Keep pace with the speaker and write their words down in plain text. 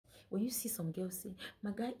When you see some girls say,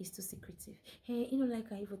 my guy is too secretive. Hey, you know, like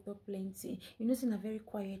I even talk plenty. You know, saying a very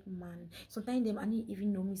quiet man. Sometimes them, I didn't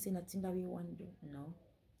even know me saying nothing that we want to do. No.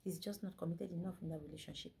 He's just not committed enough in that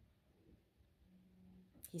relationship.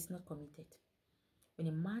 He's not committed. When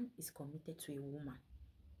a man is committed to a woman,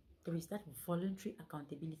 there is that voluntary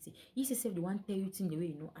accountability. He says, the one tell you thing the way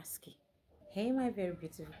you know asking. Hey, my very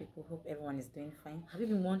beautiful people. Hope everyone is doing fine. Have you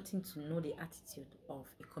been wanting to know the attitude of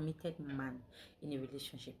a committed man in a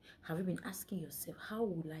relationship? Have you been asking yourself, how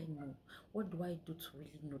will I know? What do I do to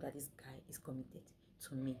really know that this guy is committed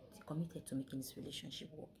to me? Committed to making this relationship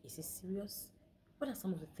work? Is he serious? What are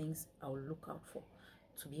some of the things I will look out for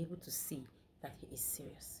to be able to see that he is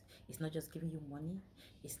serious? It's not just giving you money.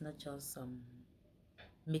 It's not just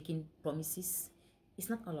making promises. It's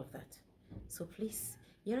not all of that. So please,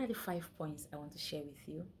 here are the 5 points I want to share with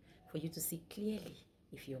you for you to see clearly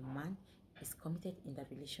if your man is committed in that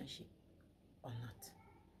relationship or not.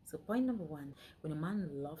 So point number 1, when a man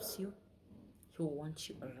loves you, he will want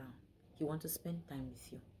you around. He wants to spend time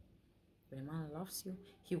with you. When a man loves you,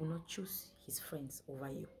 he will not choose his friends over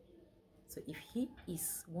you. So if he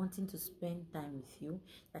is wanting to spend time with you,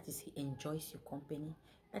 that is, he enjoys your company,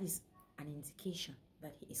 that is an indication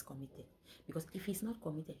that he is committed. Because if he's not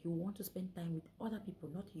committed, he will want to spend time with other people,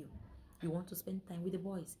 not you. You want to spend time with the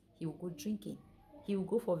boys. He will go drinking. He will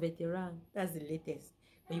go for veteran. That's the latest.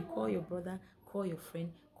 When you call your brother, call your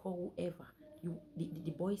friend, call whoever,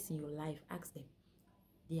 the boys in your life, ask them.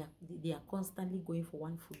 They are constantly going for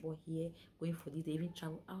one football here, going for this. They even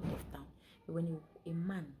travel out of town. But when a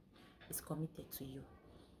man is committed to you,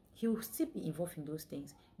 he will still be involved in those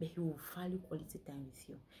things, but he will value quality time with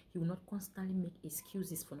you. He will not constantly make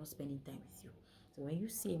excuses for not spending time with you. So when you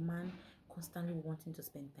see a man constantly wanting to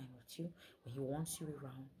spend time with you, when he wants you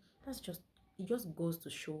around, it just goes to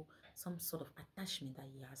show some sort of attachment that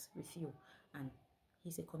he has with you, and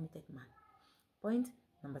he's a committed man. Point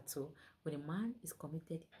number 2, when a man is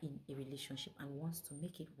committed in a relationship and wants to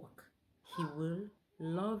make it work, he will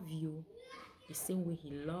love you the same way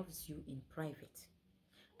he loves you in private.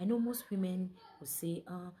 I know most women will say,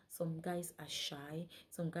 some guys are shy.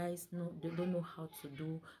 Some guys they don't know how to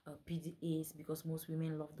do PDAs because most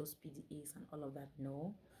women love those PDAs and all of that.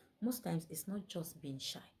 No, most times it's not just being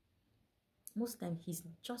shy. Most times he's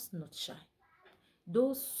just not shy.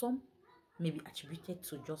 Though some may be attributed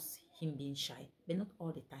to just him being shy, but not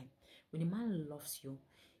all the time. When a man loves you,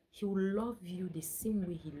 he will love you the same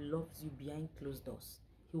way he loves you behind closed doors.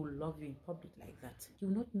 He will love you in public like that. He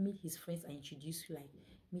will not meet his friends and introduce you like,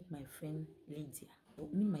 meet my friend Lydia, or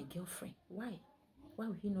meet my girlfriend. Why? Why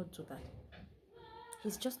will he not do that?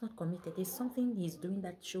 He's just not committed. There's something he's doing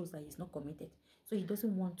that shows that he's not committed. So he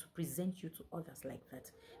doesn't want to present you to others like that.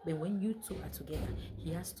 But when you two are together,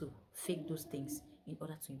 he has to fake those things in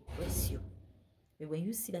order to impress you. But when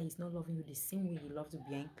you see that he's not loving you the same way he loves you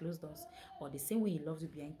behind closed doors, or the same way he loves you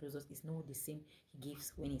behind closed doors is not the same he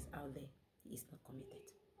gives when he's out there, he is not committed.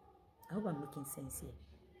 I hope I'm making sense here.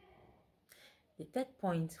 The third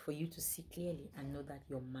point for you to see clearly and know that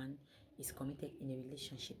your man is committed in a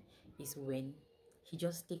relationship is when he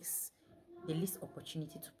just takes the least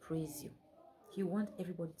opportunity to praise you. He wants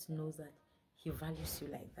everybody to know that he values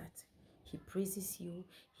you like that. He praises you.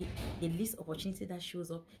 The least opportunity that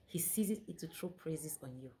shows up, he seizes it to throw praises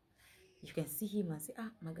on you. You can see him and say,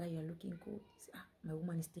 my guy, you're looking good. Say, my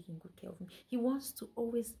woman is taking good care of me. He wants to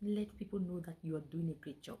always let people know that you are doing a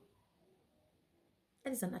great job.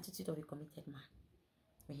 That is an attitude of a committed man.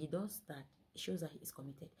 When he does that, it shows that he is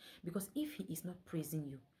committed. Because if he is not praising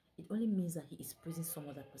you, it only means that he is praising some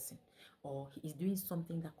other person, or he is doing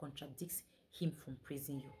something that contradicts him from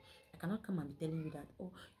praising you. I cannot come and be telling you that,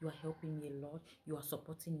 oh, you are helping me a lot, you are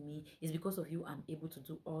supporting me, it's because of you I'm able to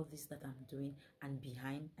do all this that I'm doing, and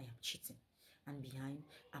behind I am cheating, and behind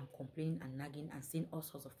I'm complaining and nagging and saying all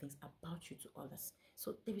sorts of things about you to others.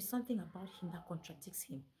 So there is something about him that contradicts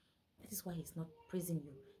him. That is why he's not praising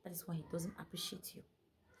you. That is why he doesn't appreciate you.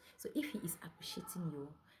 So if he is appreciating you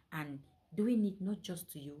and doing it not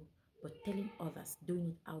just to you, but telling others, doing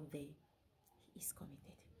it out there, he is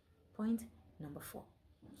committed. Point number 4.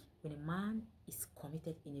 When a man is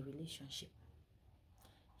committed in a relationship,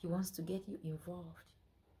 he wants to get you involved.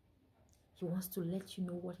 He wants to let you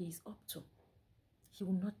know what he is up to. He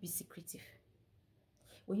will not be secretive.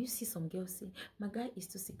 When you see some girls say, my guy is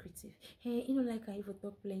too secretive. Hey, you know, like I even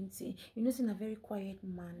talk plenty. You know, saying a very quiet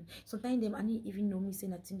man. Sometimes them, I didn't even know me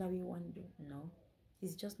saying nothing that we want to do. No,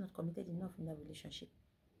 he's just not committed enough in that relationship.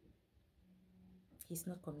 He's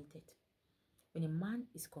not committed. When a man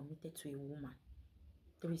is committed to a woman,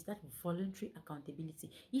 there is that voluntary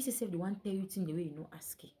accountability. He says, the one tell you thing the way you know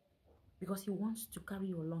asking. because he wants to carry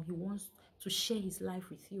you along. He wants to share his life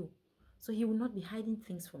with you. So he will not be hiding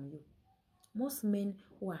things from you. Most men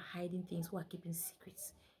who are hiding things, who are keeping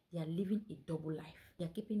secrets, they are living a double life. They are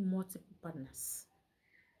keeping multiple partners.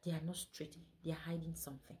 They are not straight. They are hiding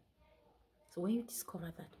something. So when you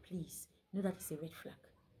discover that, please know that it's a red flag.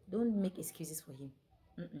 Don't make excuses for him.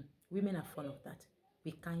 Women are fond of that.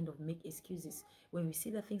 We kind of make excuses when we see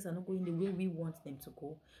that things are not going the way we want them to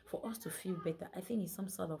go. For us to feel better, I think it's some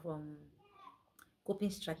sort of coping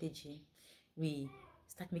strategy. We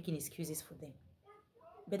start making excuses for them.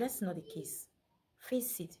 But that's not the case.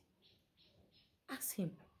 Face it. Ask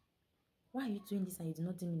him, why are you doing this and you do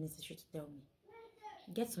not deem it necessary to tell me?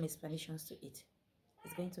 Get some explanations to it.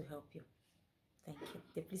 It's going to help you. Thank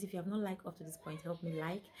you. Please, if you have not liked up to this point, help me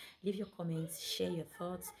like, leave your comments, share your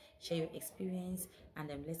thoughts, share your experience, and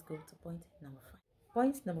then let's go to point number 5.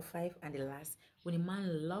 Point number 5 and the last, when a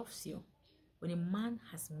man loves you, when a man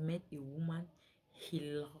has met a woman he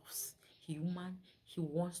loves, he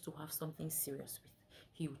wants to have something serious with,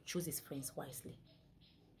 he will choose his friends wisely.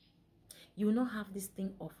 You will not have this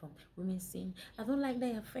thing of women saying, I don't like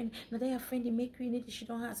that your friend. Now that your friend, they make you need she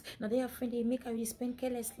don't ask. Now that your friend, they make you spend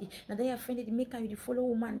carelessly. Now that your friend, they make you follow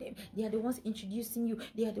woman them. They are the ones introducing you.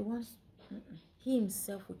 They are the ones. He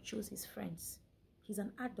himself will choose his friends. He's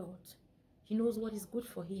an adult. He knows what is good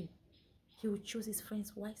for him. He will choose his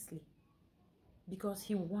friends wisely. Because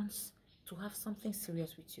he wants to have something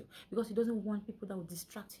serious with you. Because he doesn't want people that will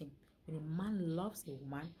distract him. When a man loves a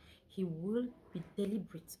woman, he will be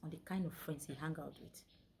deliberate on the kind of friends he hang out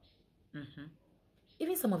with.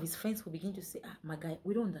 Even some of his friends will begin to say, my guy,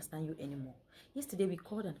 we don't understand you anymore. Yesterday we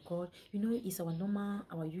called and called. You know, it's our normal,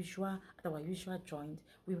 our usual joint.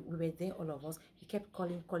 We were there, all of us. We kept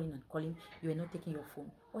calling and calling. You were not taking your phone.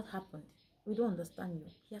 What happened? We don't understand you.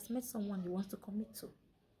 He has met someone he wants to commit to.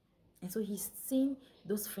 And so he's seeing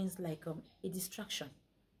those friends like a distraction.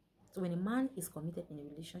 So when a man is committed in a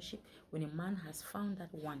relationship, when a man has found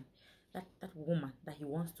that one, that woman that he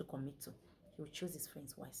wants to commit to, he will choose his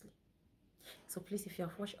friends wisely. So please, if you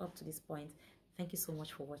have watched up to this point, thank you so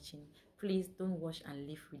much for watching. Please don't watch and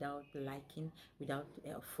leave without liking, without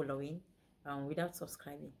following, without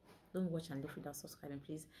subscribing. Don't watch and leave without subscribing,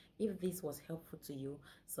 please. If this was helpful to you,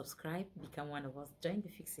 subscribe, become one of us, join the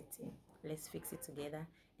Fix It team. Let's fix it together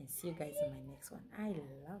and see you guys in my next one. I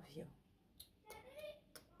love you.